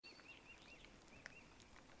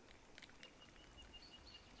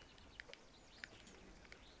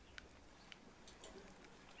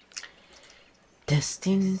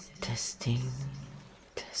Testing, testing,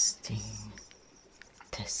 testing,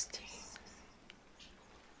 testing.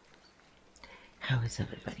 How is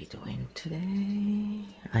everybody doing today?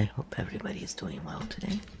 I hope everybody is doing well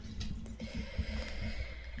today.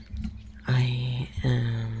 I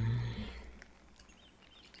am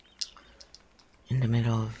in the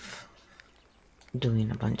middle of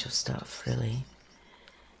doing a bunch of stuff, really,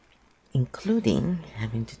 including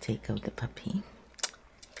having to take out the puppy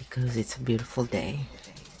because it's a beautiful day,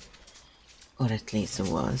 or at least it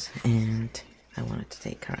was, and I wanted to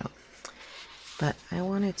take her out. But I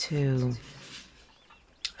wanted to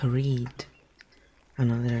read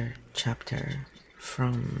another chapter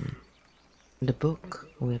from the book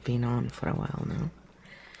we've been on for a while now,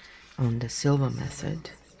 on the Silva method.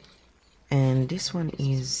 And this one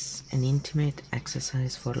is an intimate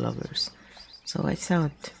exercise for lovers. So I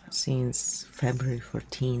thought, since February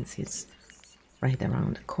 14th is right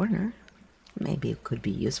around the corner, maybe it could be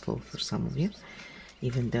useful for some of you,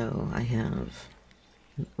 even though I have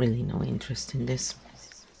really no interest in this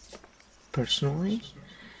personally.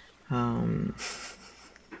 I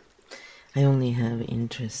only have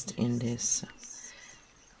interest in this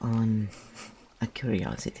on a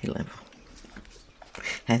curiosity level.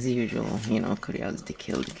 As usual, curiosity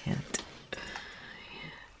killed the cat.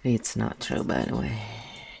 It's not true, by the way.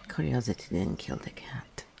 Curiosity didn't kill the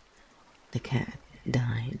cat. The cat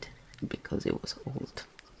died because it was old.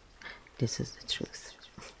 This is the truth.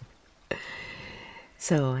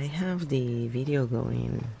 So I have the video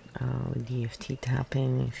going with EFT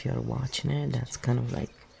tapping. If you're watching it, that's kind of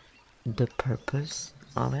like the purpose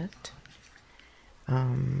of it.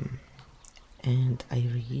 And I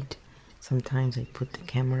read. Sometimes I put the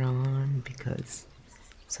camera on because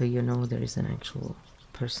so there is an actual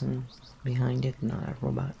person behind it, not a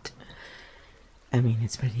robot. I mean,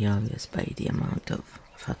 it's pretty obvious by the amount of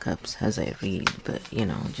fuck-ups as I read, but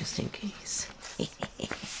just in case.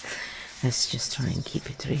 Let's just try and keep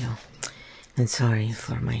it real. And sorry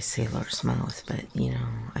for my sailor's mouth, but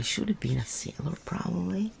I should have been a sailor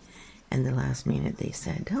probably. And the last minute they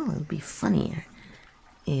said, oh, it would be funnier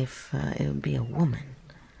if it would be a woman.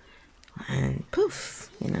 And poof,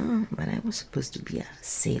 but I was supposed to be a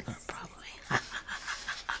sailor probably.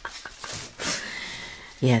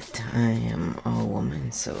 Yet I am a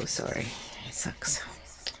woman, so sorry. It sucks.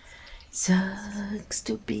 Sucks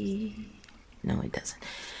to be. No, it doesn't.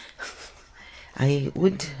 I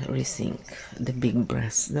would rethink the big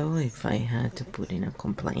breasts though. If I had to put in a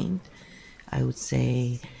complaint, I would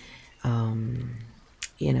say,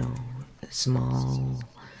 small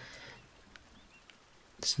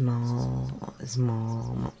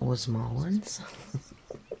ones.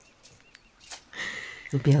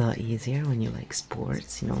 It would be a lot easier when you like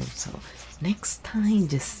sports, so next time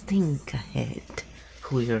just think ahead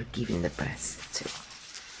who you're giving the breast to.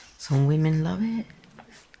 Some women love it,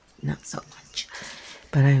 not so much,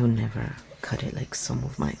 but I would never cut it like some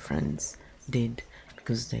of my friends did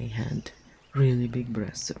because they had really big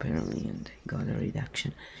breasts apparently and they got a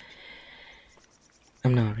reduction.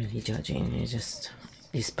 I'm not really judging, it's just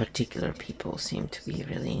these particular people seem to be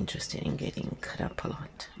really interested in getting cut up a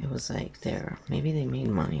lot. It was like maybe they made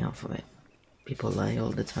money off of it. People lie all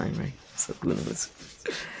the time, right? So who knows?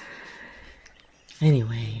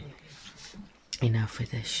 Anyway, enough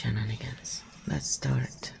with the shenanigans. Let's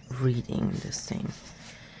start reading this thing.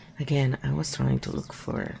 Again, I was trying to look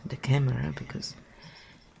for the camera because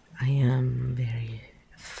I am very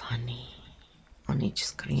funny. On each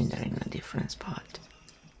screen they're in a different spot.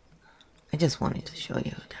 I just wanted to show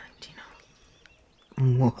you that,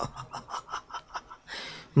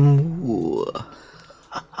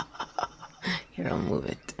 Here, I'll move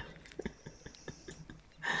it.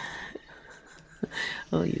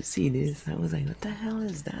 Oh, you see this? I was like, what the hell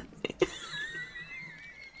is that?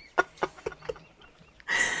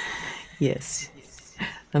 Yes,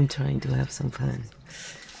 I'm trying to have some fun.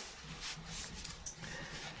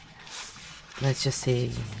 Let's just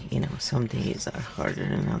say, some days are harder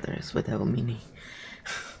than others without meaning.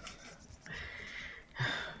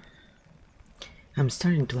 I'm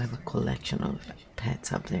starting to have a collection of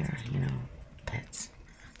pets up there, pets.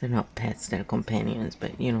 They're not pets, they're companions,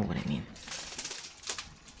 but you know what I mean.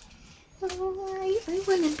 Oh, I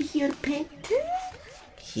wanna be your pet.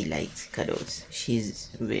 He likes cuddles. She's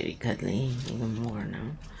very cuddly, even more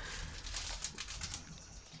now.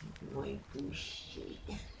 My bushy.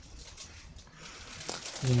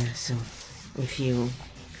 Yeah, so if you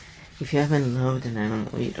haven't loved an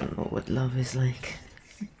animal, you don't know what love is like.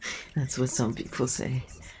 That's what some people say.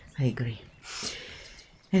 I agree.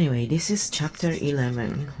 Anyway, this is chapter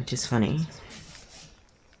 11, which is funny.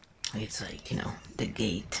 It's like, the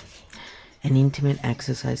gate. An intimate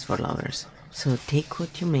exercise for lovers. So take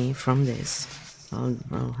what you may from this.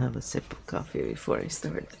 I'll have a sip of coffee before I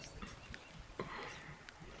start.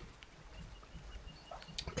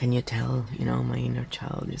 Can you tell, my inner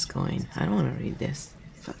child is going, I don't want to read this.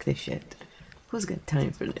 Fuck this shit. Who's got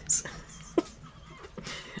time for this?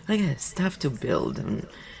 I got stuff to build and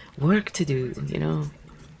work to do,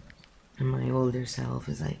 And my older self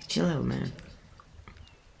is like, chill out, man.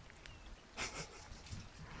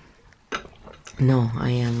 No, I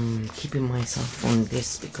am keeping myself on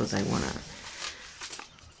this because I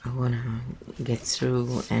wanna get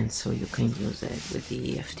through, and so you can use it with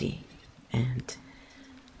the EFT, and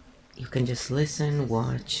you can just listen,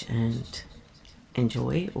 watch, and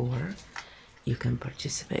enjoy, or you can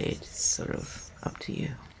participate. It's sort of up to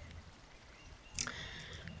you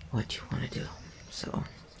what you want to do. So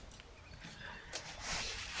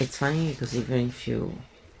it's funny because even if you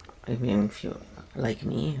like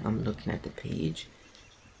me, I'm looking at the page,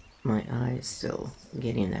 my eyes still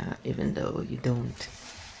getting that, even though you don't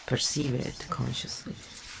perceive it consciously,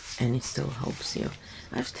 and it still helps you.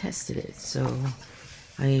 I've tested it, so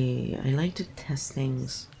I like to test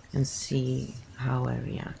things and see how I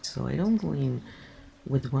react. So I don't go in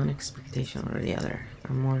with one expectation or the other.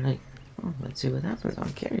 I'm more like, oh, let's see what happens.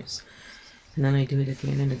 I'm curious, and then I do it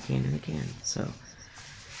again and again and again. So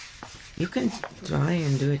you can try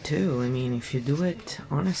and do it too. I mean, if you do it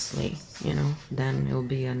honestly, then it'll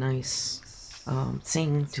be a nice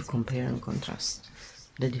thing to compare and contrast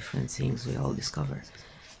the different things we all discover.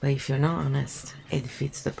 But if you're not honest, it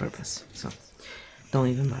defeats the purpose. So don't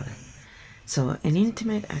even bother. So an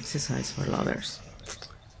intimate exercise for lovers.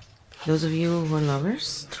 Those of you who are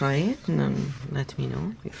lovers, try it and then let me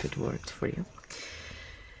know if it worked for you.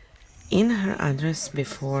 In her address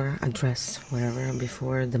before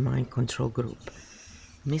the mind control group,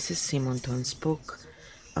 Mrs. Simonton spoke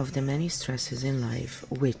of the many stresses in life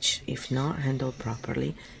which, if not handled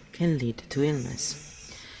properly, can lead to illness.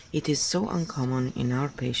 It is so uncommon in our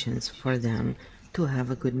patients for them to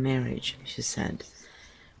have a good marriage, she said.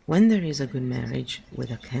 When there is a good marriage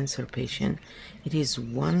with a cancer patient, it is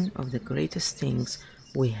one of the greatest things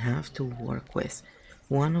we have to work with,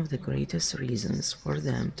 one of the greatest reasons for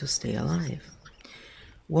them to stay alive.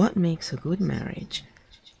 What makes a good marriage?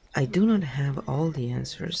 I do not have all the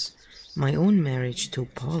answers. My own marriage to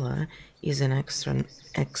Paula is an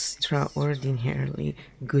extraordinarily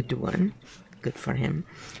good one. Good for him.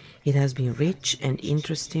 It has been rich and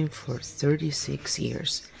interesting for 36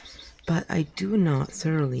 years, but I do not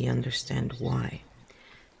thoroughly understand why.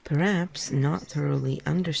 Perhaps not thoroughly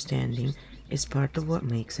understanding is part of what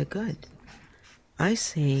makes it good. I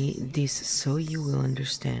say this so you will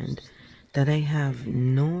understand that I have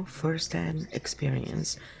no first-hand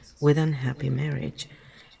experience with unhappy marriage,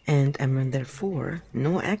 and am therefore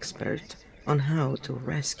no expert on how to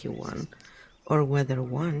rescue one, or whether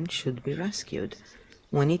one should be rescued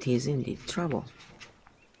when it is indeed trouble.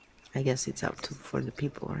 I guess it's up for the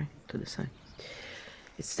people, right, to decide.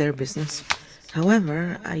 It's their business.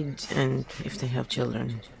 However, and if they have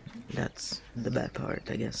children, that's the bad part,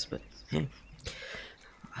 I guess, but hey.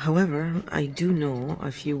 However, I do know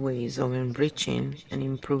a few ways of enriching and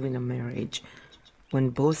improving a marriage when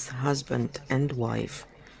both husband and wife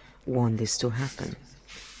want this to happen.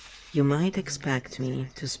 You might expect me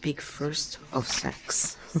to speak first of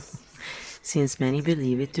sex, since many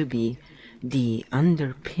believe it to be the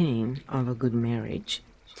underpinning of a good marriage.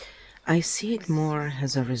 I see it more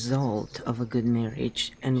as a result of a good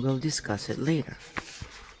marriage, and we'll discuss it later.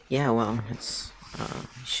 Yeah, well, it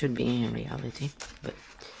should be in reality, but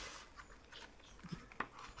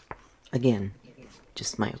again,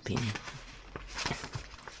 just my opinion.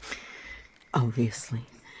 Obviously,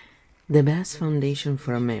 the best foundation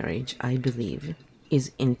for a marriage, I believe,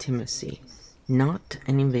 is intimacy. Not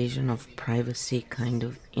an invasion of privacy kind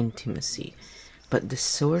of intimacy, but the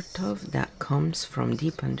sort of that comes from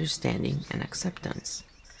deep understanding and acceptance.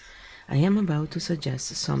 I am about to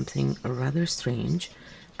suggest something rather strange,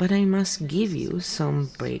 but I must give you some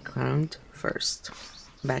background first.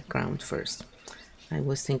 I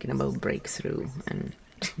was thinking about breakthrough and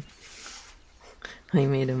I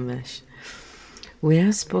made a mess. We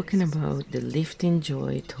have spoken about the lifting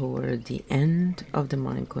joy toward the end of the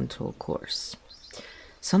mind control course.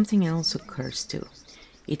 Something else occurs too.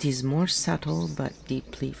 It is more subtle but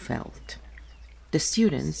deeply felt. The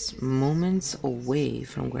students, moments away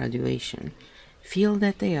from graduation, feel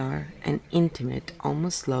that they are an intimate,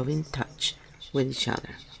 almost loving touch with each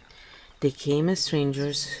other. They came as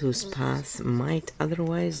strangers whose paths might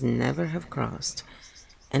otherwise never have crossed,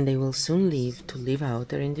 and they will soon leave to live out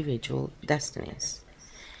their individual destinies.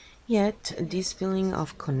 Yet, this feeling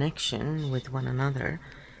of connection with one another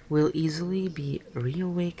will easily be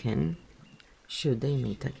reawakened should they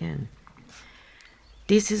meet again.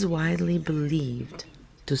 This is widely believed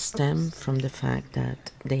to stem from the fact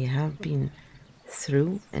that they have been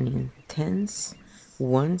through an intense,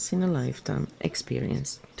 once in a lifetime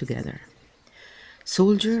experience together.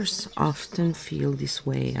 Soldiers often feel this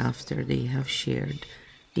way after they have shared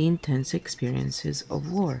the intense experiences of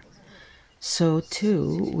war. So,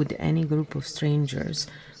 too, would any group of strangers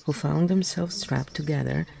who found themselves trapped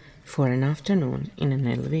together for an afternoon in an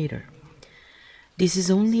elevator. This is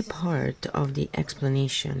only part of the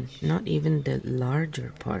explanation, not even the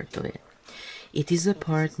larger part of it. It is the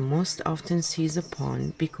part most often seized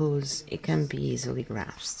upon because it can be easily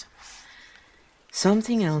grasped.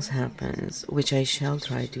 Something else happens, which I shall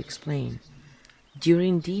try to explain.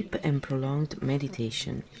 During deep and prolonged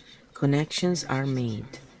meditation, connections are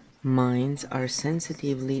made, minds are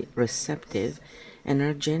sensitively receptive, and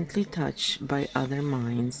are gently touched by other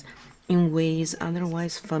minds in ways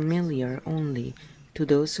otherwise familiar only to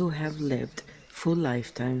those who have lived full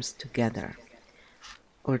lifetimes together,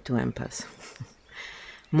 or to empaths.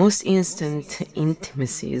 Most instant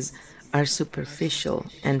intimacies are superficial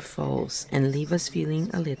and false and leave us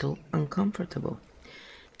feeling a little uncomfortable.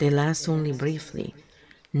 They last only briefly.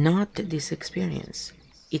 Not this experience.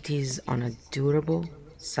 It is on a durable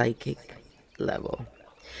psychic level.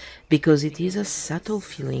 Because it is a subtle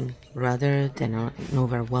feeling rather than an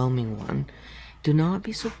overwhelming one, do not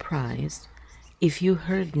be surprised if you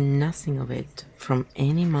heard nothing of it from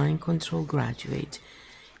any mind control graduate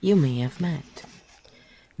you may have met.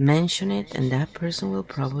 Mention it, and that person will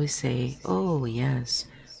probably say, "Oh, yes,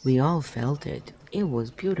 we all felt it. It was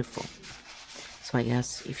beautiful." So I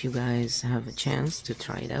guess if you guys have a chance to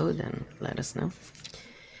try it out, then let us know.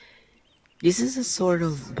 This is a sort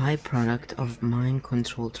of byproduct of mind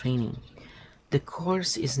control training. The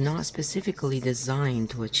course is not specifically designed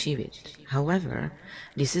to achieve it. However,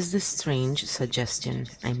 this is the strange suggestion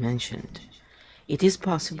I mentioned. It is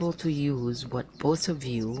possible to use what both of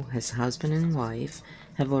you, as husband and wife,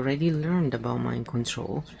 have already learned about mind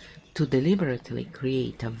control to deliberately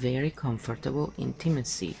create a very comfortable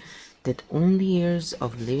intimacy that only years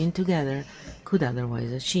of living together could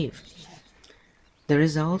otherwise achieve. The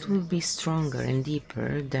result will be stronger and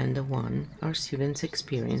deeper than the one our students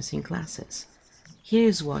experience in classes. Here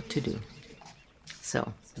is what to do.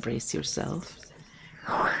 So, brace yourself.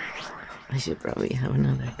 I should probably have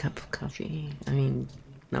another cup of coffee.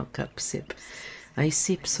 No cup, sip. I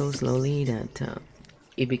sip so slowly that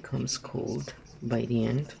it becomes cold by the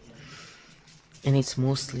end. And it's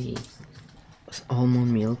mostly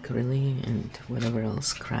almond milk, really, and whatever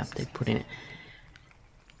else crap they put in it.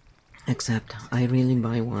 Except I really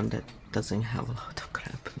buy one that doesn't have a lot of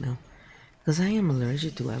crap now. Because I am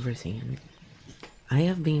allergic to everything. And I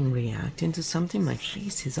have been reacting to something. My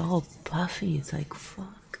face is all puffy. It's like,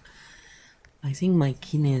 fuck. I think my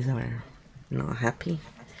kidneys are not happy.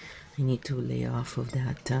 I need to lay off of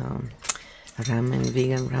that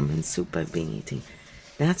vegan ramen soup I've been eating.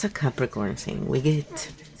 That's a Capricorn thing. We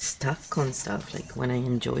get stuck on stuff. Like when I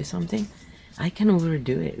enjoy something, I can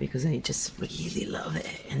overdo it because I just really love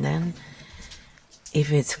it. And then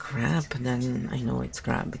if it's crap, then I know it's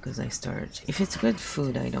crap because I start. If it's good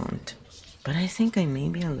food, I don't. But I think I may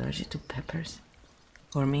be allergic to peppers.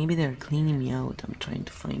 Or maybe they're cleaning me out. I'm trying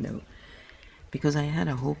to find out. Because I had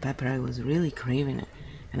a whole pepper, I was really craving it.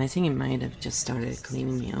 And I think it might have just started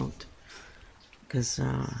cleaning me out. Because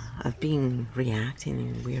I've been reacting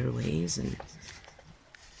in weird ways, and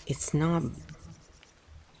it's not.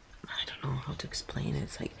 I don't know how to explain it.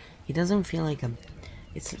 It's like it doesn't feel like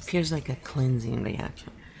it feels like a cleansing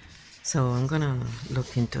reaction. So I'm gonna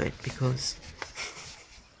look into it because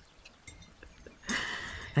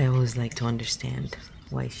I always like to understand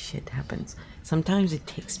why shit happens. Sometimes it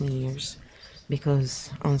takes me years because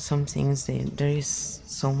on some things there is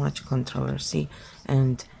so much controversy,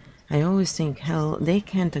 and I always think, hell, they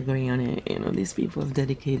can't agree on it. These people have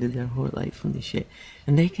dedicated their whole life on this shit,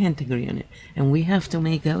 and they can't agree on it. And we have to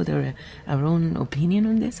make out our own opinion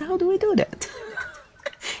on this. How do we do that?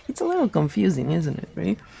 It's a little confusing, isn't it,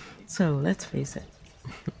 right? So let's face it.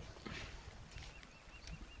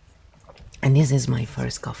 And this is my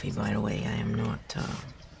first coffee, by the way. I am not,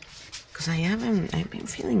 because I've been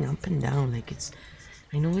feeling up and down. Like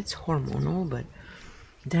I know it's hormonal, but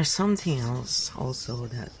there's something else also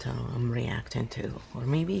that I'm reacting to. Or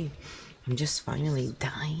maybe I'm just finally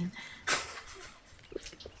dying.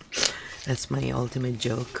 That's my ultimate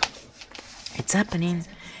joke. It's happening.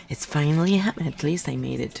 It's finally happened. At least I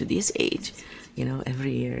made it to this age.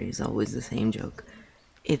 Every year is always the same joke.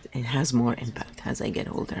 It has more impact as I get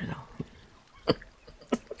older, though.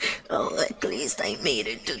 Oh, at least I made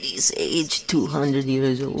it to this age, 200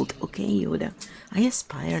 years old. Okay, Yoda. I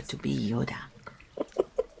aspire to be Yoda.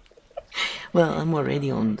 Well, I'm already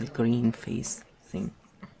on the green face thing.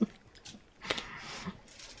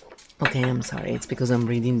 Okay, I'm sorry. It's because I'm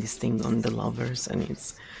reading this thing on the lovers, and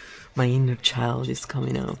it's my inner child is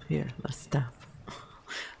coming up here. Let's stop.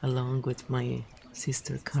 Along with my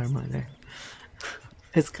sister Karma there.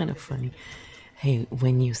 It's kind of funny. Hey,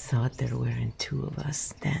 when you thought there weren't two of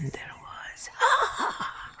us, then there was.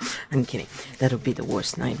 I'm kidding. That would be the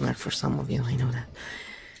worst nightmare for some of you, I know that.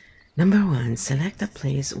 Number 1, select a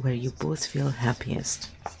place where you both feel happiest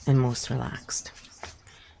and most relaxed.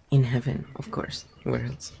 In heaven, of course. Where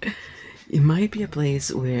else? It might be a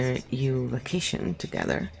place where you vacation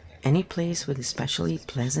together, any place with especially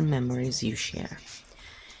pleasant memories you share.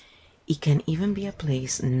 It can even be a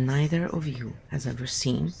place neither of you has ever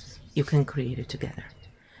seen. You can create it together.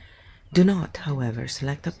 Do not, however,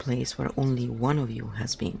 select a place where only one of you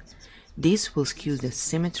has been. This will skew the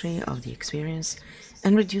symmetry of the experience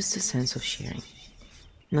and reduce the sense of sharing.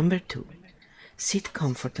 Number 2, sit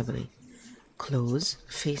comfortably, close,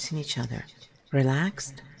 facing each other,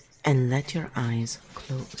 relaxed, and let your eyes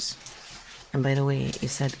close. And by the way, it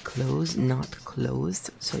said close, not closed.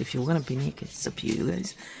 So if you want to be naked, it's up to you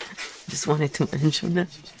guys. Just wanted to mention that.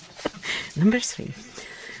 Number 3,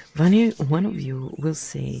 one of you will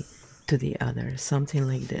say to the other something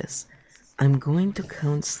like this: I'm going to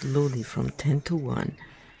count slowly from 10 to 1,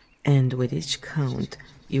 and with each count,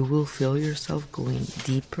 you will feel yourself going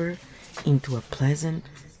deeper into a pleasant,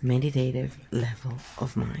 meditative level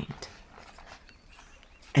of mind.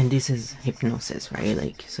 And this is hypnosis, right?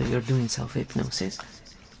 Like, so you're doing self-hypnosis.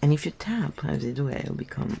 And if you tap as you do it, it'll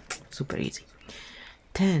become super easy.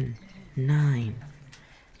 10, 9,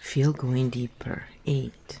 feel going deeper.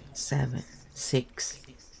 8, 7, 6,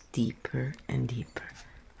 deeper and deeper.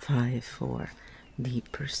 5, 4,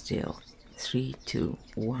 deeper still. 3, 2,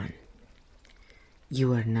 1.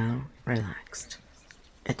 You are now relaxed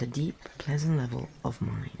at a deep, pleasant level of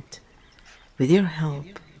mind. With your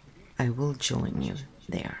help, I will join you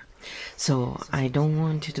there. So I don't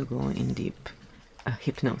want you to go in deep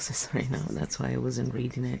hypnosis right now. That's why I wasn't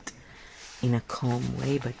reading it in a calm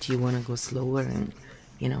way, but you want to go slower and,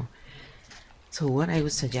 you know. So what I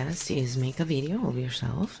would suggest is make a video of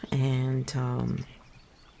yourself and,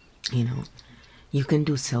 you know, you can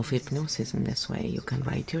do self-hypnosis in this way. You can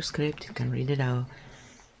write your script, you can read it out,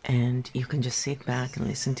 and you can just sit back and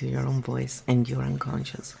listen to your own voice, and your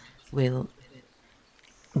unconscious will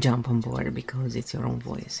jump on board because it's your own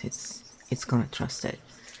voice. It's gonna trust it.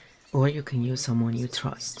 Or you can use someone you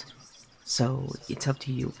trust. So it's up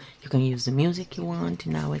to you. You can use the music you want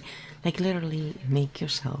in that way. Like, literally make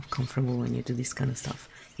yourself comfortable when you do this kind of stuff.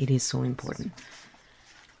 It is so important.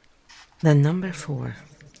 Then number 4,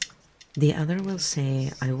 the other will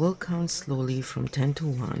say, I will count slowly from 10 to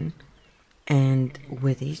 1, and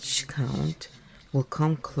with each count will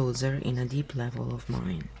come closer in a deep level of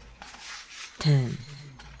mind. 10,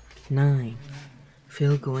 9,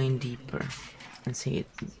 feel going deeper, and say it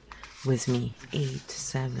with me. 8,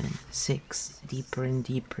 7, 6, deeper and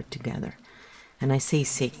deeper together. And I say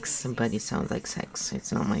 6, but it sounds like sex.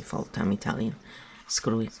 It's not my fault, I'm Italian.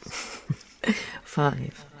 Screw it.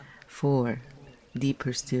 5, 4,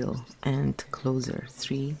 deeper still and closer.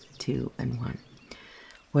 3, 2, and 1.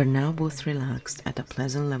 We're now both relaxed at a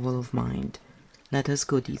pleasant level of mind. Let us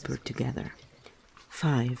go deeper together.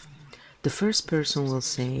 5, the first person will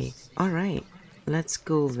say, alright, let's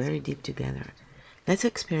go very deep together. Let's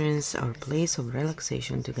experience our place of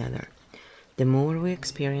relaxation together. The more we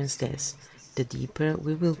experience this, the deeper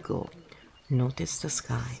we will go. Notice the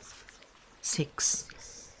sky.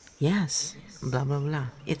 6, yes, blah blah blah,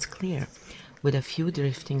 it's clear, with a few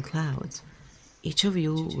drifting clouds. Each of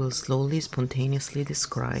you will slowly, spontaneously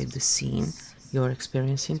describe the scene you're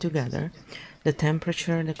experiencing together, the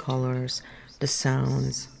temperature, the colors, the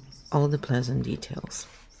sounds, all the pleasant details.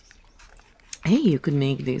 Hey, you could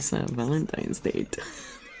make this a Valentine's date.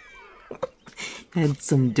 Add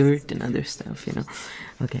some dirt and other stuff, you know.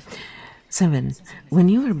 Okay. 7, when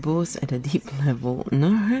you are both at a deep level,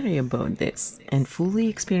 no hurry about this, and fully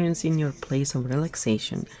experiencing your place of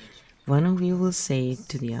relaxation, one of you will say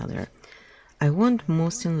to the other, I want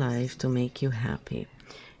most in life to make you happy,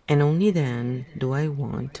 and only then do I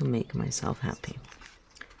want to make myself happy.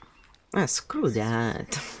 Ah, screw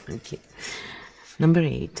that. Okay. Number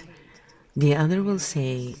 8, the other will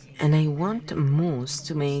say, and I want most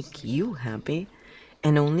to make you happy,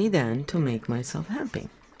 and only then to make myself happy.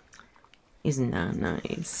 Isn't that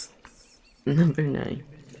nice? Number 9,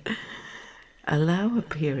 Allow a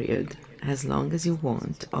period, as long as you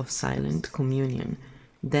want, of silent communion,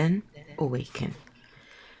 then awaken.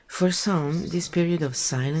 For some, this period of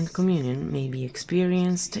silent communion may be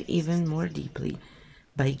experienced even more deeply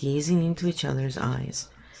by gazing into each other's eyes.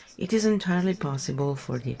 It is entirely possible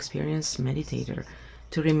for the experienced meditator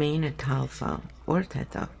to remain at alpha or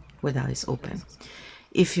theta with eyes open.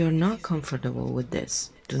 If you're not comfortable with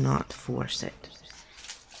this, do not force it.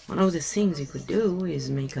 One of the things you could do is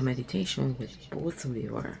make a meditation with both of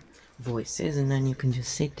your voices, and then you can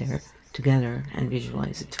just sit there together and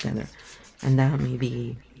visualize it together. And that may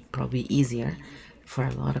be probably easier for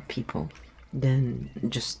a lot of people than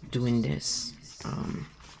just doing this,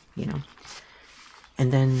 you know.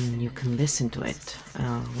 And then you can listen to it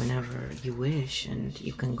whenever you wish, and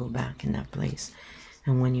you can go back in that place.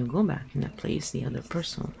 And when you go back in that place, the other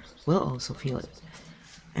person will also feel it.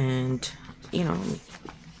 And, you know,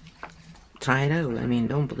 try it out. I mean,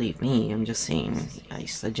 don't believe me. I'm just saying, I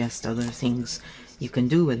suggest other things you can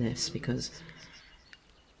do with this, because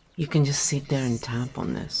you can just sit there and tap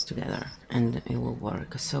on this together and it will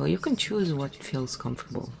work. So you can choose what feels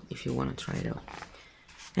comfortable if you want to try it out.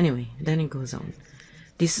 Anyway, then it goes on.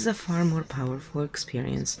 This is a far more powerful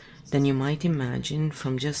experience than you might imagine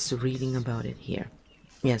from just reading about it here.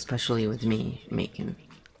 Yeah, especially with me making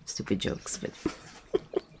stupid jokes, but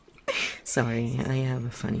sorry, I have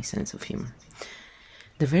a funny sense of humor.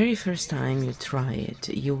 The very first time you try it,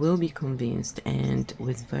 you will be convinced, and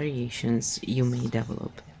with variations you may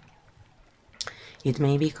develop. It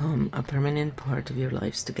may become a permanent part of your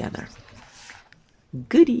lives together.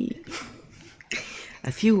 Goody!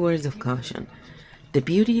 A few words of caution. The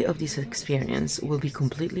beauty of this experience will be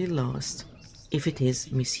completely lost if it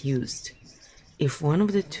is misused. If one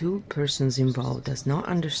of the two persons involved does not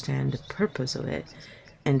understand the purpose of it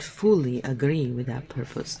and fully agree with that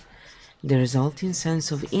purpose, the resulting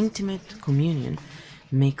sense of intimate communion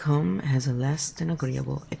may come as a less than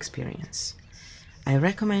agreeable experience. I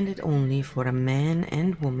recommend it only for a man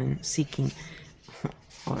and woman seeking,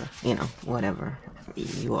 or, you know, whatever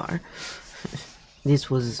you are. This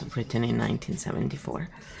was written in 1974.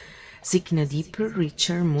 Seeking a deeper,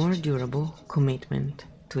 richer, more durable commitment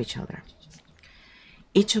to each other.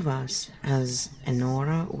 Each of us has an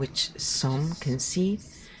aura which some can see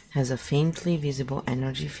has a faintly visible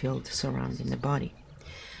energy field surrounding the body.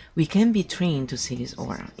 We can be trained to see this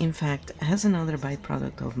aura. In fact, as another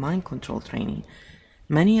byproduct of mind control training,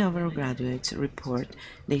 many of our graduates report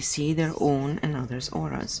they see their own and others'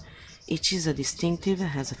 auras. Each is a distinctive and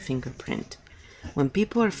has a fingerprint. When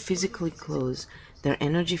people are physically close, their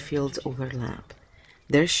energy fields overlap.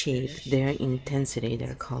 Their shape, their intensity,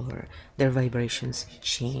 their color, their vibrations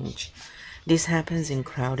change. This happens in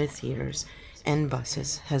crowded theaters and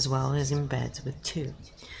buses, as well as in beds with two.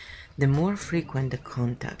 The more frequent the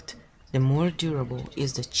contact, the more durable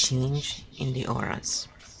is the change in the auras.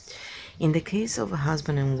 In the case of a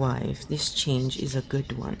husband and wife, this change is a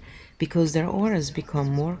good one because their auras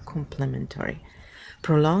become more complementary.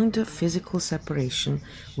 Prolonged physical separation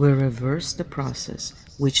will reverse the process,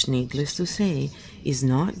 which, needless to say, is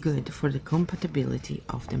not good for the compatibility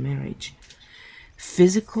of the marriage.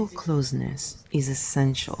 Physical closeness is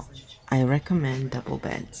essential. I recommend double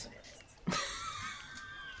beds.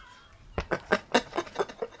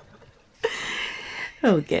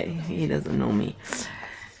 Okay, he doesn't know me.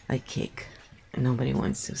 I kick. Nobody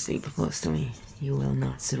wants to sleep close to me. You will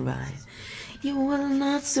not survive. You will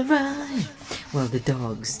not survive. Well, the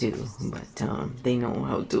dogs do, but they know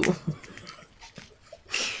how to.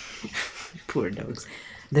 Poor dogs.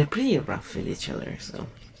 They're pretty rough with each other, so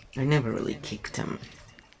I never really kicked them.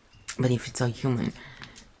 But if it's a human,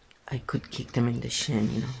 I could kick them in the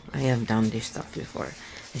shin, you know. I have done this stuff before.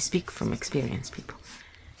 I speak from experience, people.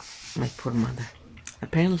 My poor mother.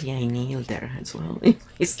 Apparently I nailed her as well in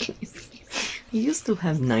my sleep. I used to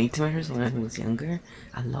have nightmares when I was younger,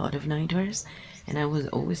 a lot of nightmares, and I was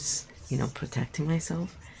always, you know, protecting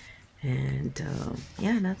myself. And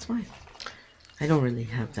yeah, that's why. I don't really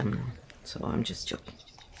have them now, so I'm just joking.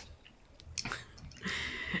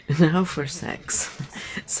 Now for sex.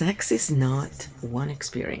 Sex is not one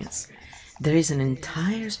experience. There is an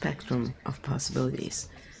entire spectrum of possibilities.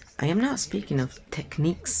 I am not speaking of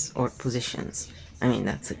techniques or positions. I mean,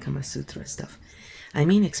 that's the Kama Sutra stuff. I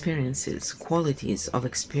mean experiences, qualities of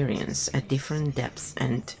experience at different depths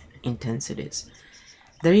and intensities.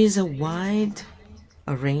 There is a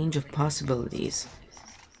range of possibilities.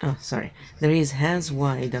 There is as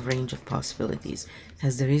wide a range of possibilities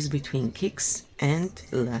as there is between kicks and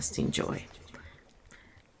lasting joy.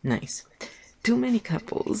 Nice. Too many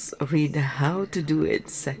couples read how to do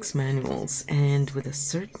it sex manuals and with a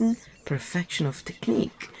certain perfection of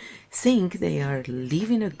technique think they are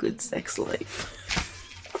living a good sex life.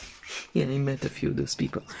 Yeah, I met a few of those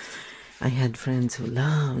people. I had friends who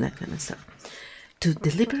love that kind of stuff. To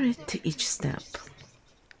deliberate each step,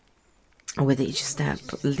 with each step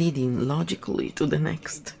leading logically to the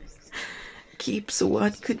next, keeps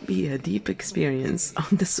what could be a deep experience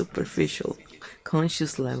on the superficial,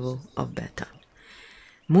 conscious level of beta.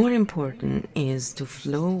 More important is to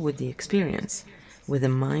flow with the experience, with the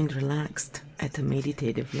mind relaxed at a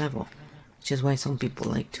meditative level, which is why some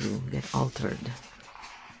people like to get altered.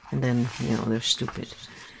 And then, they're stupid,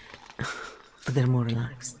 but they're more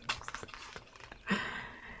relaxed.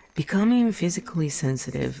 Becoming physically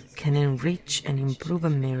sensitive can enrich and improve a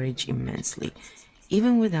marriage immensely.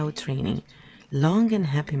 Even without training, long and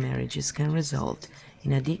happy marriages can result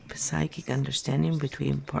in a deep psychic understanding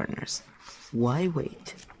between partners. Why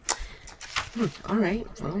wait? Alright,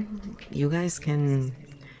 well, you guys can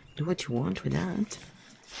do what you want with that.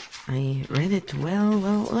 I read it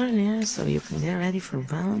well earlier, so you can get ready for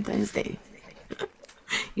Valentine's Day.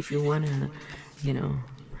 If you wanna,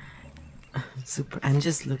 super. I'm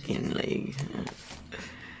just looking like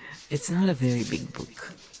it's not a very big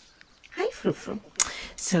book. Hi, Frou.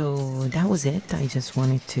 So that was it. I just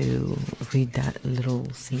wanted to read that little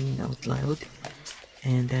thing out loud,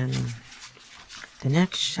 and then the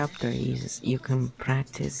next chapter is you can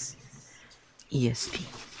practice ESP.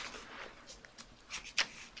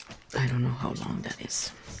 I don't know how long that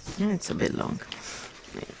is. Yeah, it's a bit long.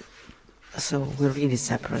 So we'll read it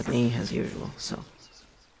separately as usual. So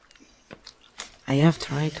I have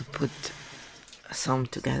tried to put some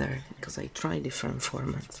together because I try different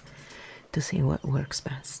formats to see what works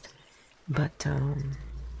best. But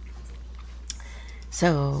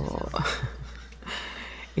so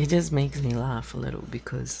it just makes me laugh a little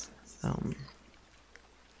because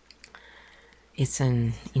it's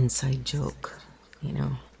an inside joke,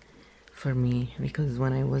 for me, because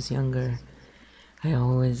when I was younger I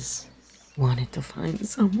always wanted to find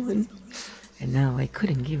someone, and now I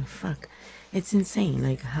couldn't give a fuck. It's insane,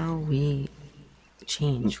 like how we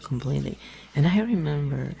change completely. And I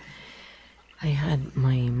remember I had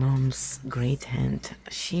my mom's great aunt.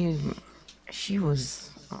 She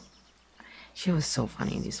was so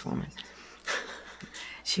funny, this woman.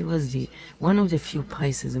 She was one of the few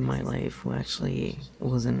Pisces in my life who actually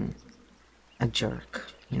wasn't a jerk,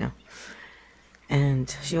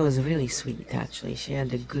 And she was really sweet, actually. She had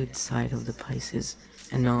the good side of the Pisces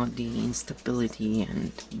and not the instability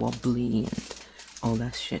and wobbly and all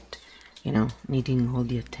that shit, needing all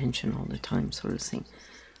the attention all the time sort of thing.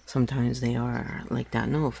 Sometimes they are like that.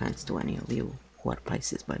 No offense to any of you who are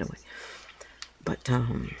Pisces, by the way. But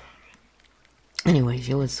anyway,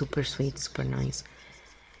 she was super sweet, super nice.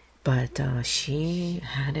 But she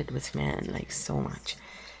had it with men, like, so much.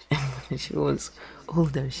 And when she was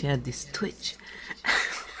older, she had this twitch.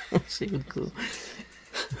 She would go,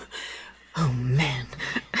 oh man.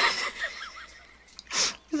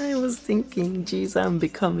 And I was thinking, geez, I'm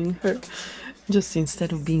becoming her. Just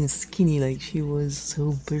instead of being skinny, like she was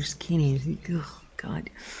super skinny. Like, oh God.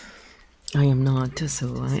 I am not,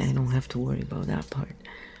 so I don't have to worry about that part.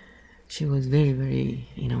 She was very, very,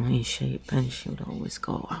 in shape, and she would always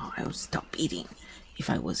go, oh, I would stop eating if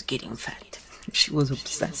I was getting fat. She was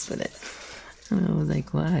obsessed with it. And I was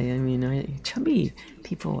like, why? I mean, chubby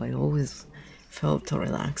people, I always felt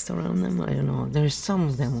relaxed around them. I don't know. There's some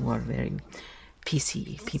of them who are very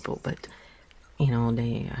PC people, but,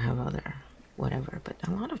 they have other whatever. But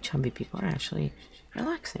a lot of chubby people are actually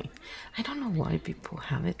relaxing. I don't know why people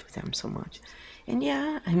have it with them so much. And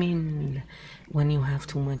yeah, I mean, when you have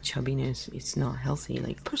too much chubbiness, it's not healthy.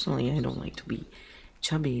 Like, personally, I don't like to be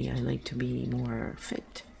chubby. I like to be more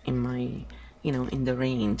fit in my, in the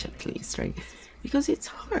range at least, right? Because it's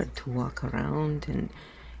hard to walk around, and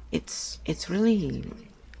it's really,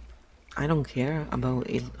 I don't care about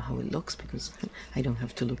it, how it looks, because I don't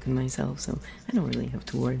have to look at myself, so I don't really have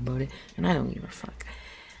to worry about it, and I don't give a fuck.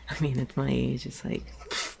 I mean, at my age, it's like,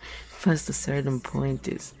 past a certain point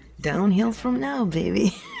is downhill from now,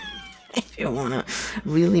 baby. If you wanna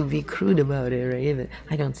really be crude about it, right?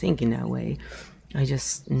 I don't think in that way. I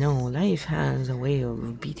just know life has a way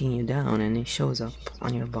of beating you down, and it shows up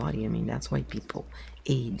on your body. I mean, that's why people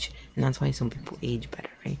age, and that's why some people age better,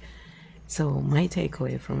 right? So my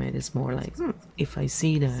takeaway from it is more like, if I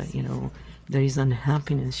see that, there is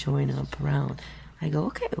unhappiness showing up around, I go,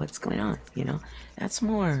 okay, what's going on? That's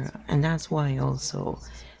more, and that's why also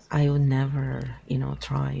I would never,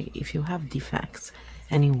 try, if you have defects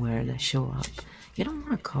anywhere that show up, you don't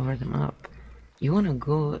want to cover them up. You want to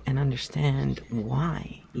go and understand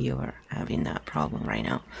why you're having that problem right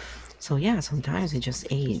now. So yeah, sometimes it's just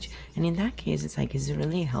age. And in that case, it's like, is it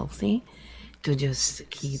really healthy to just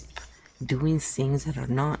keep doing things that are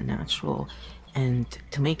not natural and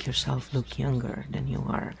to make yourself look younger than you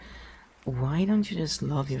are? Why don't you just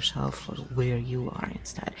love yourself for where you are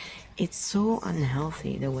instead? It's so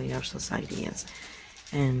unhealthy the way our society is.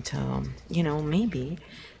 And, maybe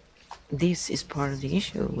this is part of the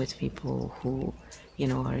issue with people who,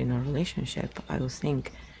 are in a relationship. I would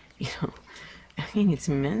think, you know, I mean, it's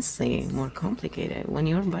immensely more complicated. When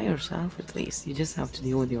you're by yourself, at least, you just have to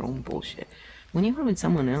deal with your own bullshit. When you're with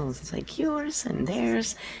someone else, it's like yours and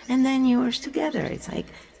theirs, and then yours together. It's like,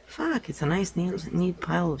 fuck, it's a nice, neat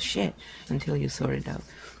pile of shit until you sort it out.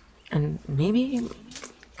 And maybe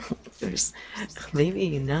there's,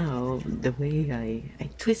 maybe now the way I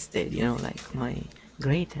twisted, like my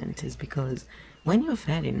great aunt is because when you've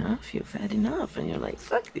had enough, you've had enough, and you're like,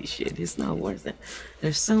 fuck this shit, it's not worth it.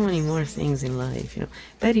 There's so many more things in life,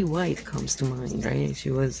 Betty White comes to mind, right? She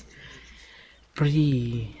was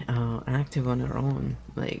pretty active on her own,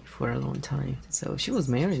 like for a long time. So she was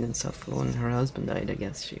married and stuff. When her husband died, I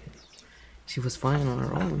guess she was fine on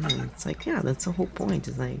her own. And it's like, yeah, that's the whole point.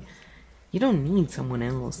 It's like, you don't need someone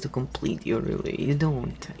else to complete you, really. You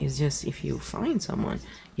don't. It's just if you find someone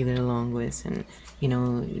you get along with and,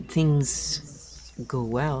 things go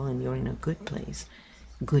well and you're in a good place,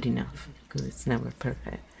 good enough, because it's never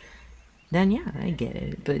perfect, then yeah, I get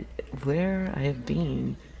it. But where I have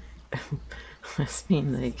been, has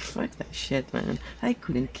been like, fuck that shit, man. I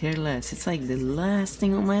couldn't care less. It's like the last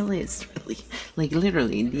thing on my list, really. Like,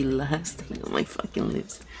 literally, the last thing on my fucking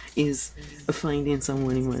list is finding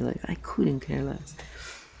someone in my life. I couldn't care less.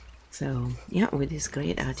 So, yeah, with this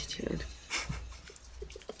great attitude.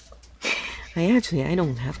 I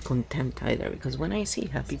don't have contempt either, because when I see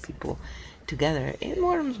happy people together, it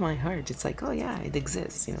warms my heart. It's like, oh yeah, it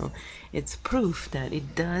exists, It's proof that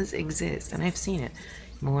it does exist, and I've seen it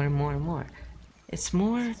more and more and more. It's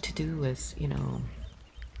more to do with,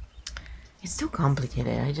 it's too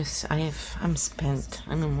complicated. I'm spent.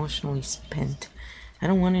 I'm emotionally spent. I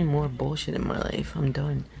don't want any more bullshit in my life. I'm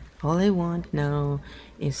done. All I want now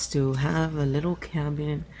is to have a little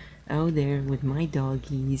cabin out there with my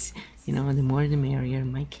doggies, the more the merrier,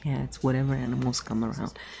 my cats, whatever animals come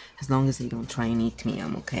around. As long as they don't try and eat me,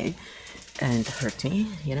 I'm okay. And hurt me,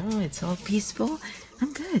 it's all peaceful.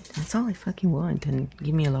 I'm good. That's all I fucking want. And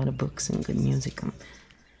give me a lot of books and good music.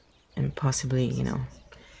 And possibly,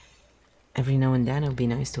 every now and then it would be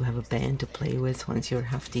nice to have a band to play with once you're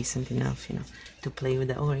half decent enough, to play with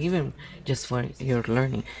it, or even just for your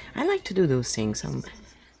learning. I like to do those things,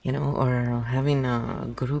 or having a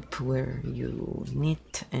group where you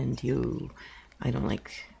knit and I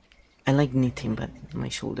like knitting, but my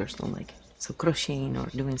shoulders don't like it. So crocheting or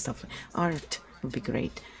doing stuff like art would be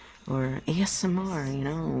great. Or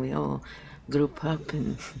ASMR, we all group up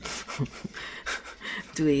and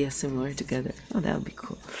do ASMR together. Oh, that would be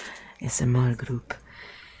cool. ASMR group.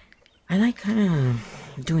 I like kind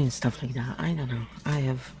of doing stuff like that. I don't know. I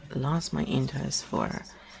have lost my interest for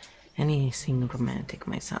anything romantic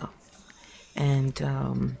myself. And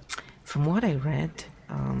from what I read,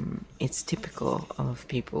 it's typical of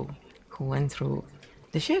people who went through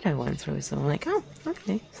the shit I went through. So I'm like, oh,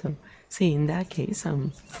 okay. So, see, in that case,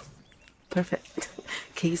 perfect.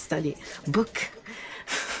 Case study. Book.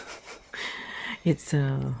 It's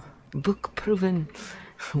book proven.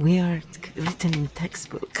 We are written in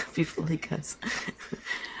textbook. People like us.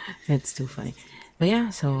 It's too funny. But yeah,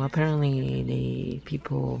 so apparently the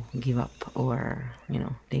people give up, or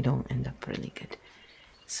they don't end up really good.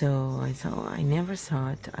 So I never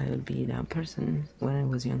thought I would be that person when I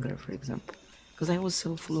was younger, for example, because I was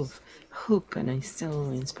so full of hope, and I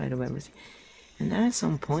still, in spite of everything. And then at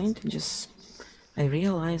some point, I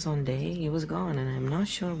realized one day it was gone, and I'm not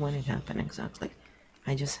sure when it happened exactly.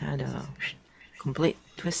 I just had a complete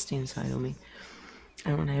twist inside of me.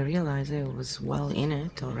 And when I realized I was well in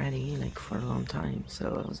it already, like for a long time,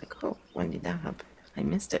 so I was like, oh, when did that happen? I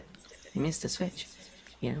missed it. I missed the switch,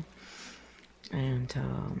 And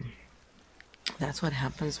that's what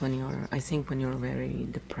happens when you're very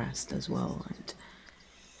depressed as well. And,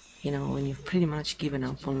 when you've pretty much given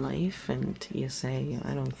up on life and you say,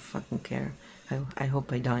 I don't fucking care. I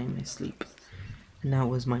hope I die in my sleep. And that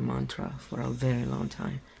was my mantra for a very long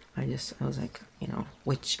time. I was like,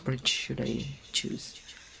 which bridge should I choose?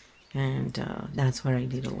 And that's where I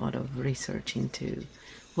did a lot of research into,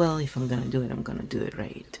 well, if I'm gonna do it, I'm gonna do it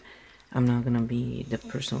right. I'm not gonna be the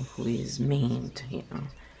person who is maimed,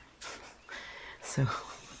 So,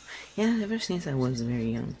 yeah, ever since I was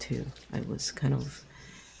very young too, I was kind of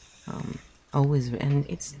always, and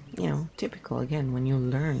it's, typical again when you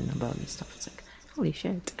learn about this stuff. It's like, holy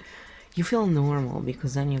shit, you feel normal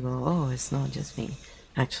because then you go, oh, it's not just me.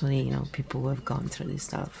 Actually, people who have gone through this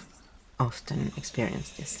stuff often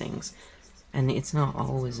experience these things, and it's not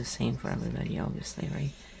always the same for everybody, obviously,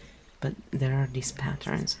 right? But there are these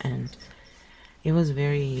patterns, and it was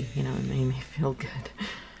very, it made me feel good.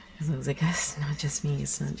 Because I was like, it's not just me,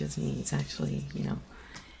 it's not just me, it's actually,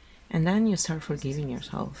 and then you start forgiving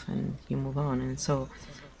yourself and you move on. And so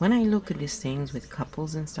when I look at these things with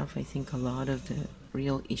couples and stuff, I think a lot of the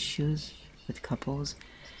real issues with couples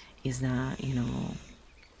is that,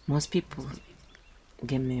 most people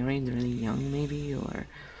get married really young, maybe, or,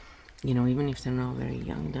 even if they're not very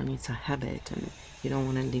young, then it's a habit and you don't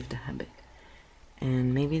want to leave the habit.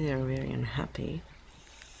 And maybe they're very unhappy,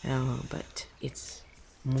 but it's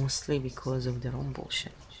mostly because of their own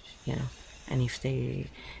bullshit, and if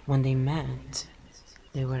when they met,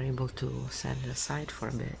 they were able to set it aside for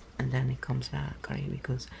a bit, and then it comes back, right?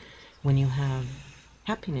 Because when you have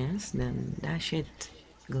happiness, then that shit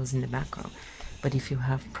goes in the background. But if you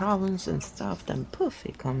have problems and stuff, then poof,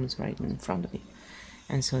 it comes right in front of you,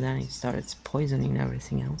 and so then it starts poisoning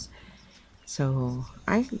everything else. So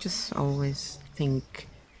I just always think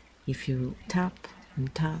if you tap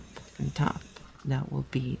and tap and tap, that will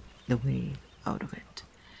be the way out of it.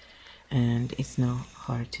 And it's not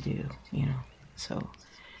hard to do, So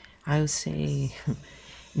I would say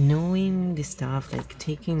knowing the stuff, like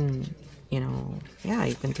taking, yeah,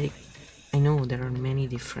 you can take, I know there are many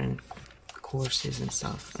different courses and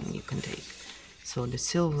stuff and you can take. So the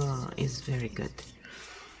Silva is very good.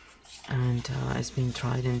 And it's been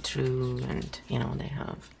tried and true, and they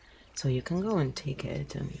have, so you can go and take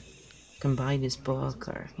it, and you can buy this book,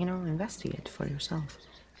 or investigate for yourself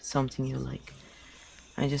something you like.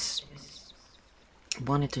 I just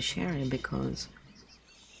wanted to share it because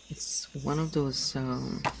it's one of those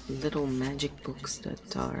little magic books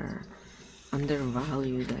that are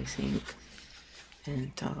undervalued, I think,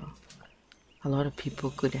 and a lot of people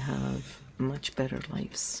could have much better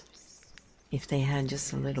lives if they had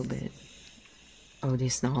just a little bit of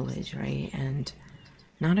this knowledge, right? And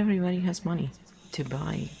not everybody has money to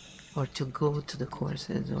buy or to go to the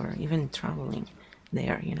courses or even traveling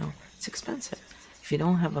there, it's expensive. If you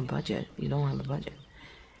don't have a budget, you don't have a budget.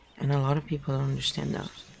 And a lot of people don't understand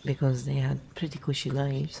that because they had pretty cushy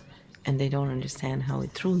lives and they don't understand how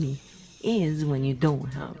it truly is when you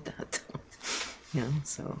don't have that.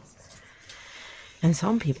 So, and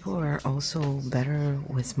some people are also better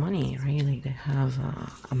with money, right? Like they have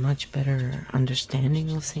a much better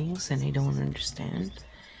understanding of things, and they don't understand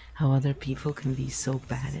how other people can be so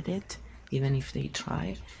bad at it, even if they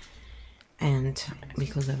try. And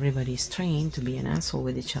because everybody's trained to be an asshole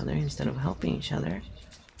with each other instead of helping each other,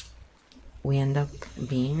 we end up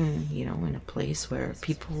being, in a place where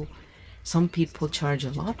some people charge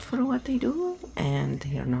a lot for what they do and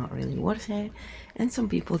they are not really worth it, and some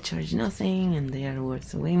people charge nothing and they are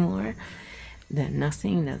worth way more than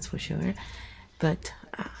nothing, that's for sure. But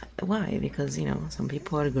why? Because some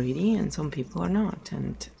people are greedy and some people are not,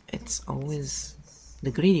 and it's always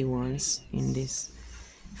the greedy ones in this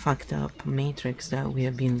fucked up matrix that we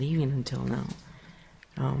have been living until now,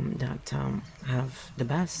 that have the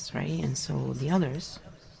best, right? And so the others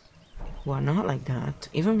who are not like that,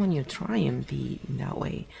 even when you try and be in that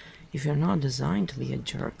way, if you're not designed to be a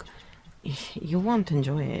jerk, you won't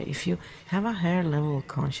enjoy it. If you have a higher level of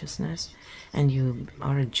consciousness and you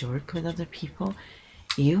are a jerk with other people,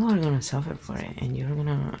 you are gonna suffer for it and you're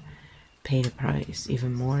gonna pay the price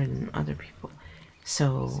even more than other people.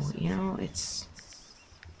 So, it's,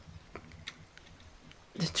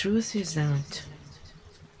 the truth is that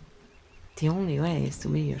the only way is to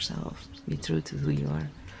be yourself, be true to who you are.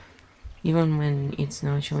 Even when it's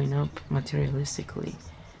not showing up materialistically,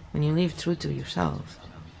 when you live true to yourself,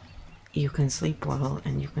 you can sleep well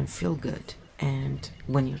and you can feel good. And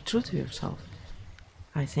when you're true to yourself,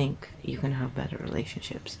 I think you can have better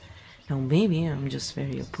relationships. Now, maybe I'm just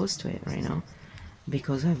very opposed to it right now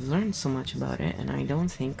because I've learned so much about it, and I don't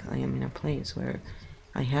think I am in a place where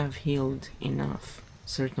I have healed enough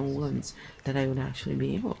certain wounds that I would actually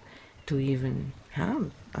be able to even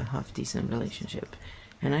have a half decent relationship.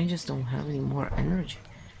 And I just don't have any more energy.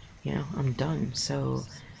 I'm done. So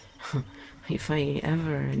if I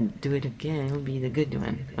ever do it again, it'll be the good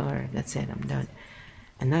one, or that's it, I'm done.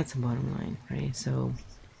 And that's the bottom line, right? So,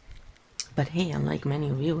 but hey, unlike many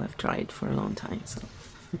of you, I've tried for a long time, so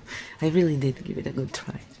I really did give it a good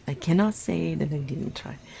try. I cannot say that I didn't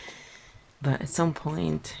try, but at some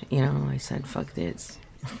point, I said, fuck this.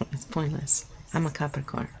 It's pointless. I'm a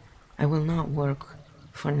Capricorn. I will not work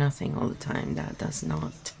for nothing all the time. That does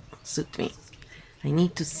not suit me. I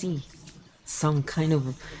need to see some kind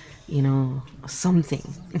of, something,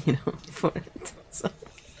 for it. So,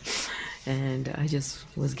 and I just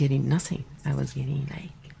was getting nothing. I was getting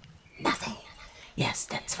like nothing. Yes,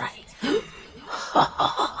 that's right.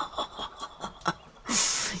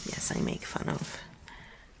 Yes, I make fun of.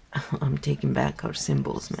 I'm taking back our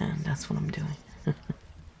symbols, man. That's what I'm doing.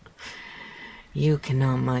 You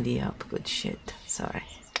cannot muddy up good shit. Sorry.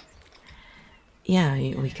 Yeah,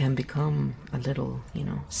 we can become a little,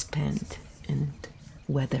 spent and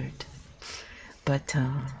weathered. But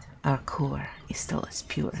our core is still as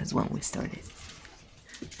pure as when we started.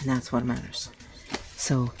 And that's what matters.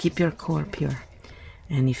 So keep your core pure.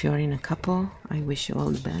 And if you're in a couple, I wish you all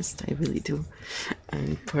the best. I really do.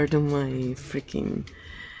 And pardon my freaking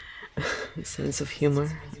sense of humor.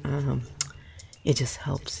 It just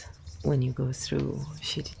helps when you go through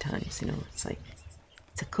shitty times, it's like,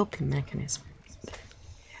 it's a coping mechanism.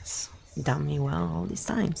 Yes, done me well all this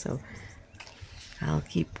time, so I'll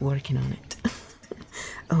keep working on it.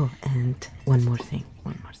 Oh, and one more thing.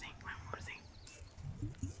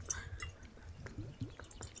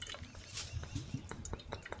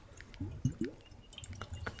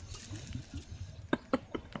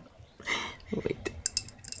 Wait.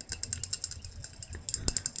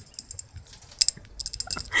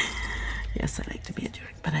 Yes, I like to be a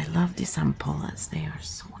jerk, but I love these ampollas. They are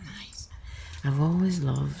so nice. I've always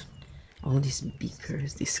loved all these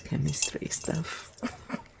beakers, this chemistry stuff.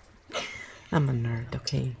 I'm a nerd,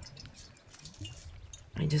 okay?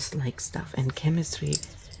 I just like stuff, and chemistry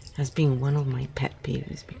has been one of my pet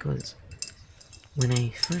peeves because when I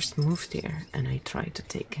first moved here and I tried to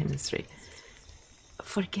take chemistry,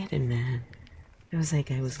 forget it, man. It was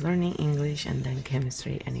like I was learning English and then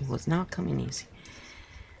chemistry, and it was not coming easy.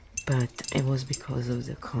 But it was because of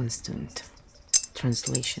the constant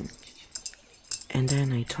translation. And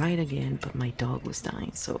then I tried again, but my dog was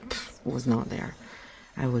dying, so it was not there.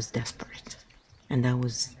 I was desperate. And that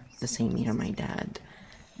was the same year my dad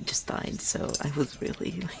just died, so I was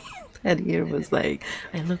really, that year was like,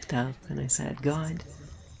 I looked up and I said, God,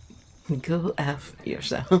 go F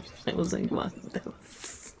yourself. I was like, what the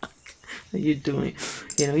fuck are you doing?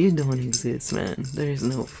 You don't exist, man. There is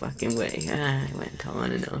no fucking way. I went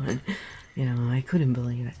on and on. I couldn't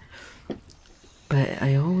believe it. But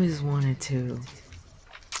I always wanted to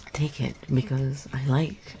take it because I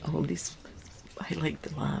like all these, I like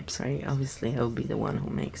the labs, right? Obviously I'll be the one who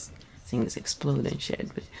makes things explode and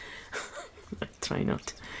shit, but I try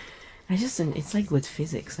not. It's like with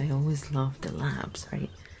physics, I always loved the labs, right?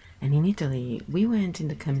 And in Italy, we went in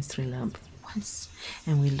the chemistry lab once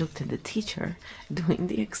and we looked at the teacher doing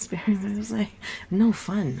the experiment. I was like, no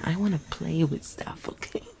fun. I want to play with stuff,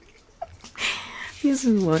 okay? This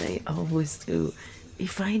is what I always do.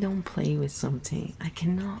 If I don't play with something, I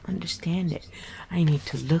cannot understand it. I need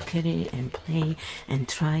to look at it and play and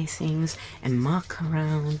try things and muck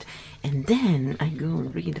around, and then I go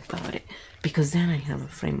and read about it, because then I have a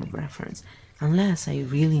frame of reference. Unless I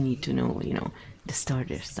really need to know, the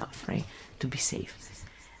starter stuff, right? To be safe.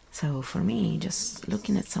 So for me, just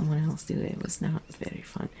looking at someone else do it was not very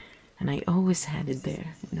fun. And I always had it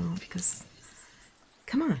there, because,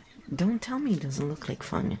 come on, don't tell me it doesn't look like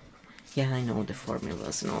fun. Yeah, I know the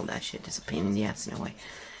formulas and all that shit is a pain in the ass in a way.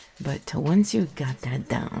 But once you got that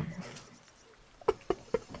down,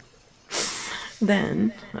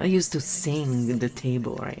 then I used to sing the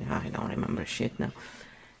table, right? I don't remember shit now.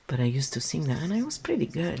 But I used to sing that, and I was pretty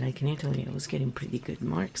good. Like in Italy, I was getting pretty good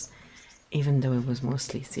marks, even though it was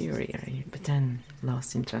mostly theory, right? But then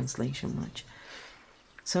lost in translation much.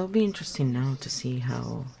 So it'll be interesting now to see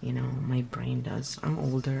how, my brain does. I'm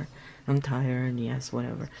older, I'm tired, yes,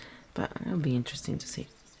 whatever. But it'll be interesting to see.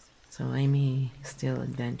 So I may still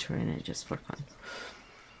adventure in it just for fun.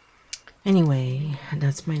 Anyway,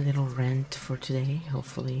 that's my little rant for today.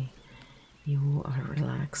 Hopefully you are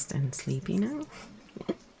relaxed and sleepy now.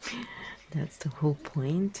 That's the whole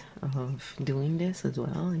point of doing this as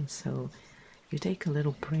well. And so you take a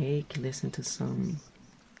little break, listen to some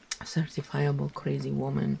certifiable crazy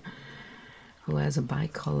woman who has a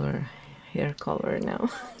bicolor hair color now.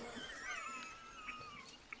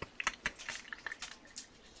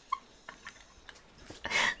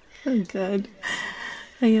 Oh god,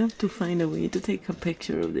 I have to find a way to take a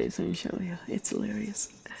picture of this and show you. It's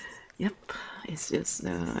hilarious. Yep, it's just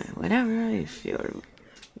whatever. If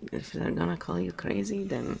they're gonna call you crazy,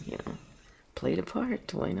 then play the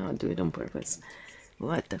part. Why not do it on purpose?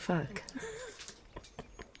 What the fuck?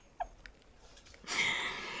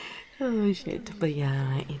 Oh shit. But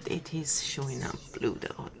yeah, it is showing up blue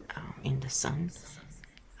though, in the sun.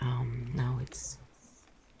 Now it's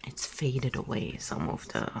it's faded away some of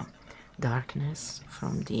the darkness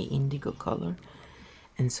from the indigo color,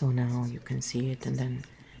 and so now you can see it. And then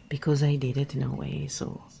because I did it in a way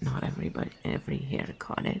so not every hair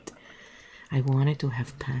caught it, I wanted to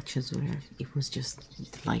have patches where it was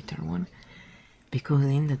just the lighter one, because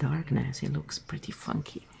in the darkness it looks pretty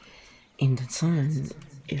funky. In the sun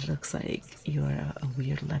it looks like you're a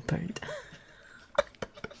weird leopard.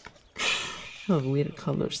 Oh, weird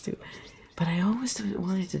colors too. But I always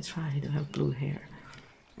wanted to try to have blue hair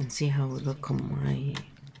and see how it would look on my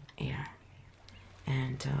hair.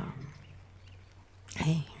 And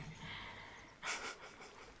hey,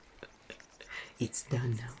 it's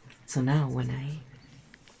done now. So now when I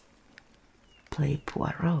play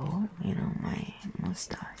Poirot, you know, my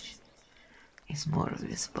mustache is more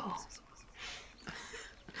visible.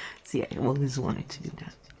 See, I always wanted to do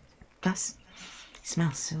that. Plus, it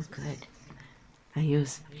smells so good. I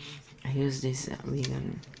use this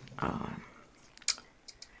vegan.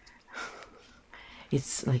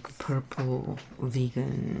 It's like purple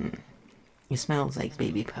vegan. It smells like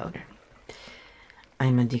baby powder.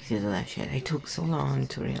 I'm addicted to that shit. I took so long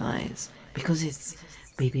to realize, because it's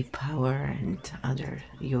baby powder and other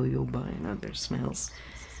jojoba and other smells.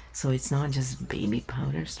 So it's not just baby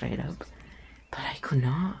powder straight up. But I could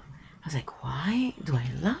not. I was like, why do I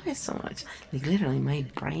love it so much? Like literally my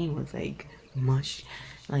brain was like mush,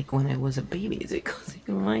 like when I was a baby. It's because it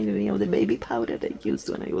reminded me of the baby powder that I used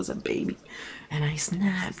when I was a baby. And I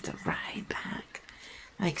snapped right back.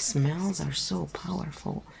 Like smells are so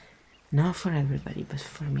powerful. Not for everybody, but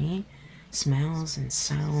for me, smells and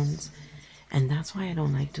sounds. And that's why I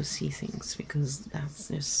don't like to see things, because that's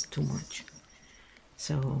just too much.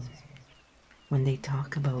 So when they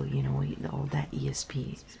talk about, you know, all that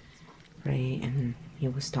ESP, right? And he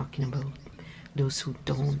was talking about those who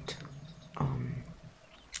don't,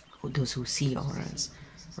 those who see auras,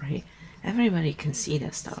 right? Everybody can see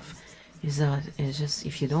that stuff. It's just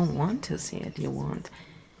if you don't want to see it, you won't.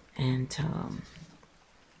 And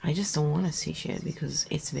I just don't want to see shit because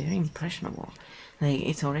it's very impressionable. Like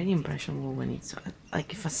it's already impressionable when it's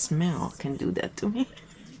like if a smell can do that to me.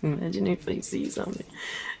 Imagine if I see something,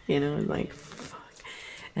 you know, like fuck.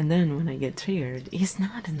 And then when I get triggered, it's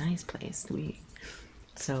not a nice place to be.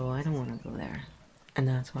 So I don't want to go there. And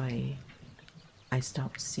that's why I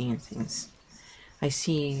stopped seeing things. I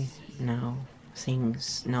see now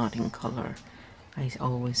things not in color. I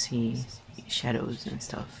always see shadows and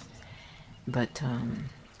stuff. But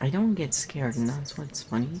I don't get scared, and that's what's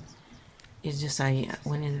funny. It's just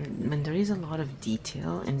when there is a lot of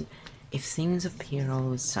detail, and if things appear all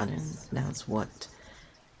of a sudden, that's what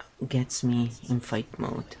gets me in fight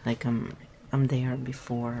mode. Like I'm there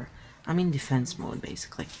before I'm in defense mode,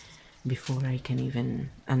 basically, before I can even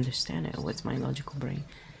understand it with my logical brain.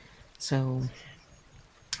 So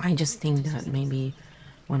I just think that maybe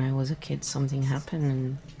when I was a kid something happened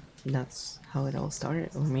and that's how it all started.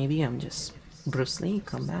 Or maybe I'm just Bruce Lee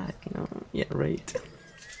come back, you know. Yeah, right.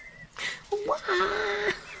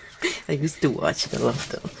 I used to watch it a lot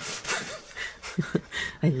though.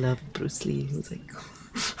 I loved Bruce Lee. He was like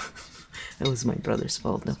that was my brother's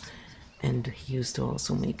fault though. And he used to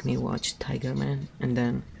also make me watch Tiger Man, and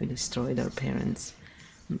then we destroyed our parents'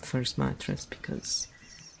 first mattress because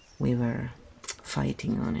we were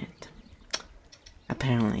fighting on it.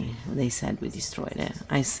 Apparently, they said we destroyed it.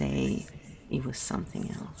 I say it was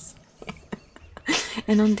something else.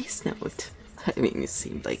 And on this note, I mean, it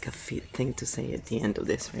seemed like a fit thing to say at the end of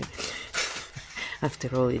this, right?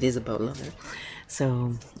 After all, it is about leather.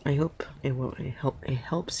 So I hope it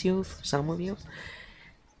helps you, for some of you,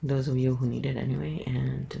 those of you who need it anyway,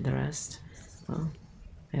 and the rest, well,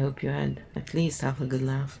 I hope you had at least half a good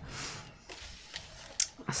laugh.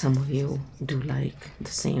 Some of you do like the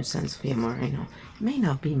same sense of humor, I know. It may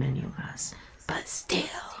not be many of us, but still,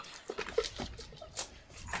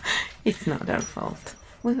 it's not our fault.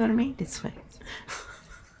 We were made this way.